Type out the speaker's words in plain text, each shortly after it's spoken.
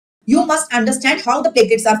you must understand how the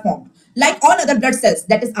platelets are formed. Like all other blood cells,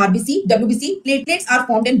 that is RBC, WBC, platelets are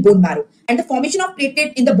formed in bone marrow. And the formation of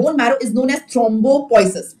platelet in the bone marrow is known as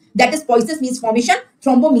thrombopoiesis. That is, poiesis means formation,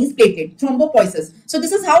 thrombo means platelet, thrombopoiesis. So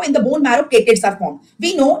this is how in the bone marrow platelets are formed.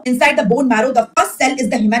 We know inside the bone marrow, the first cell is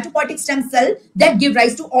the hematopoietic stem cell that give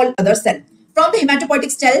rise to all other cells. From the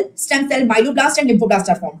hematopoietic stem cell, myeloblast and lymphoblast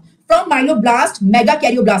are formed. From myeloblast,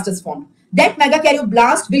 megakaryoblast is formed. That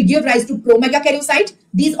megakaryoblast will give rise to Promegakaryocyte.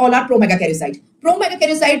 These all are Promegakaryocyte.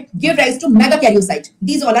 Promegakaryocyte give rise to Megakaryocyte.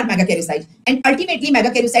 These all are Megakaryocyte. And ultimately,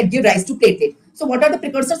 Megakaryocyte give rise to platelet. So what are the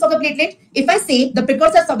precursors of the platelet? If I say the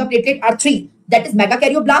precursors of the platelet are three, that is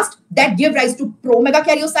Megakaryoblast, that give rise to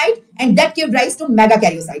Promegakaryocyte, and that give rise to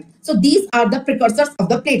Megakaryocyte. So these are the precursors of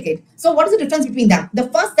the platelet. So what is the difference between them? The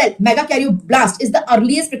first cell, Megakaryoblast, is the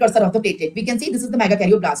earliest precursor of the platelet. We can see this is the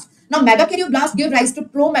Megakaryoblast. Now Megakaryoblast give rise to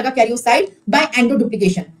Promegakaryocyte by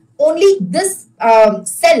endoduplication. Only this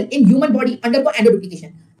cell in human body undergo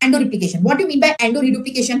endoduplication. Endoreplication. What do you mean by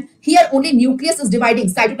endoreduplication? Here only nucleus is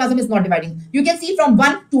dividing, cytoplasm is not dividing. You can see from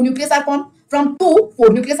 1, 2 nucleus are formed. From 2, 4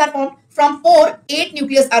 nucleus are formed. From 4, 8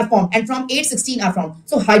 nucleus are formed. And from 8, 16 are formed.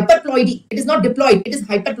 So hyperploidy. It is not diploid. It is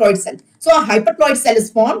hyperploid cell. So a hyperploid cell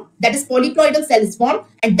is formed. That is polyploidal cell is formed.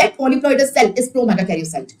 And that polyploidal cell is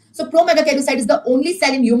Promegakaryocyte. So Promegakaryocyte is the only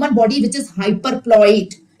cell in human body which is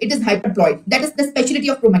hyperploid. It is hyperploid. That is the specialty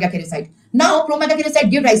of Promegakaryocyte. Now, Promegakaryocyte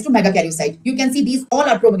give rise to Megakaryocyte. You can see these all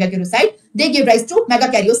are Promegakaryocyte. They give rise to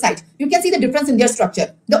Megakaryocyte. You can see the difference in their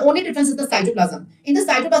structure. The only difference is the cytoplasm. In the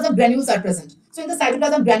cytoplasm, granules are present. So, in the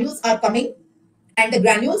cytoplasm, granules are coming and the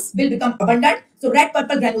granules will become abundant. So, red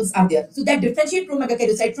purple granules are there. So, that differentiate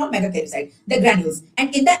Promegakaryocyte from Megakaryocyte, the granules.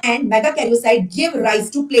 And in the end, Megakaryocyte give rise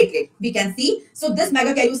to platelet. We can see. So, this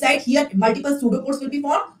Megakaryocyte here, multiple pseudopores will be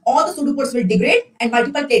formed. All the pseudopores will degrade and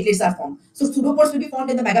multiple platelets are formed. So, pseudopores will be formed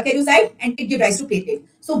in the Megakaryocyte and it give rise to platelet.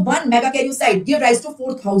 So, one Megakaryocyte give rise to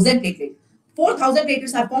 4,000 platelet. 4,000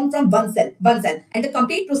 platelets are formed from one cell, and the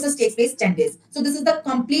complete process takes place 10 days. So this is the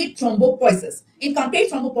complete thrombopoiesis. In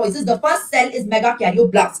complete thrombopoiesis, the first cell is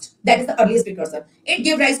Megakaryoblast. That is the earliest precursor. It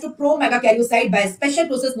gives rise to Promegakaryocyte by a special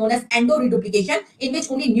process known as endoreduplication, in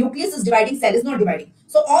which only nucleus is dividing, cell is not dividing.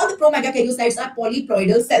 So all the Promegakaryocytes are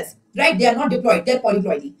polyploidal cells, right? They are not diploid, they are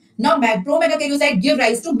polyploidy. Now Promegakaryocyte give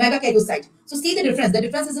rise to Megakaryocyte. So see the difference. The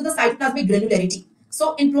difference is in the cytoplasmic granularity.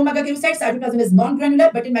 So in Promegakaryocyte, cytoplasm is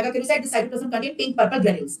non-granular, but in Megakaryocyte, the cytoplasm contains pink purple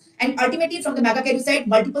granules. And ultimately, from the Megakaryocyte,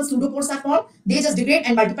 multiple pseudopores are formed. They just degrade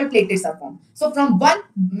and multiple platelets are formed. So from one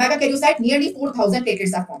Megakaryocyte, nearly 4,000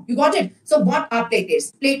 platelets are formed. You got it? So what are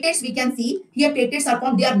platelets? Platelets, we can see here platelets are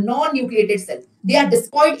formed. They are non-nucleated cells. They are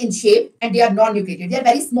discoid in shape and they are non-nucleated. They are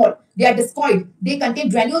very small. They are discoid. They contain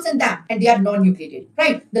granules in them and they are non-nucleated.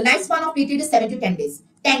 Right? The lifespan of platelet is 7 to 10 days.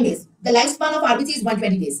 10 days. The lifespan of RBC is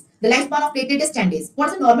 120 days. The lifespan of platelet is 10 days. What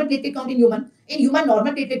is the normal platelet count in human? In human,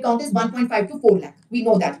 normal platelet count is 1.5 to 4 lakh. We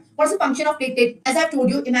know that. What's the function of platelet? As I've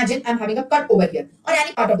told you, imagine I'm having a cut over here or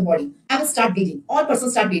any part of the body. I will start bleeding. All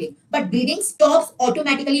persons start bleeding. But bleeding stops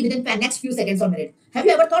automatically within the next few seconds or minutes. Have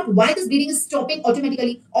you ever thought why this bleeding is stopping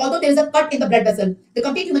automatically? Although there is a cut in the blood vessel, the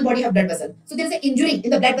complete human body have blood vessel. So there is an injury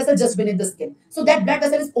in the blood vessel just beneath the skin. So that blood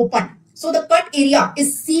vessel is open. So the cut area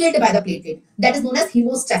is sealed by the platelet. That is known as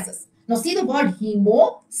hemostasis. Now see the word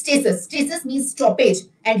hemostasis. Stasis means stoppage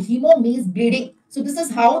and hemo means bleeding. So this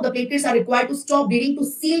is how the platelets are required to stop bleeding to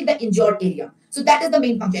seal the injured area. So that is the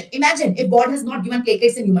main function. Imagine if God has not given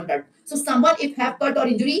platelets in human blood. So someone if have cut or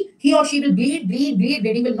injury, he or she will bleed.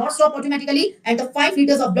 Bleeding will not stop automatically. And the 5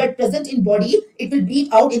 liters of blood present in body, it will bleed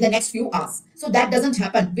out in the next few hours. So that doesn't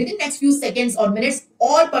happen. Within next few seconds or minutes,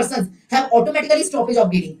 all persons have automatically stoppage of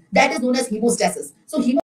bleeding. That is known as hemostasis. So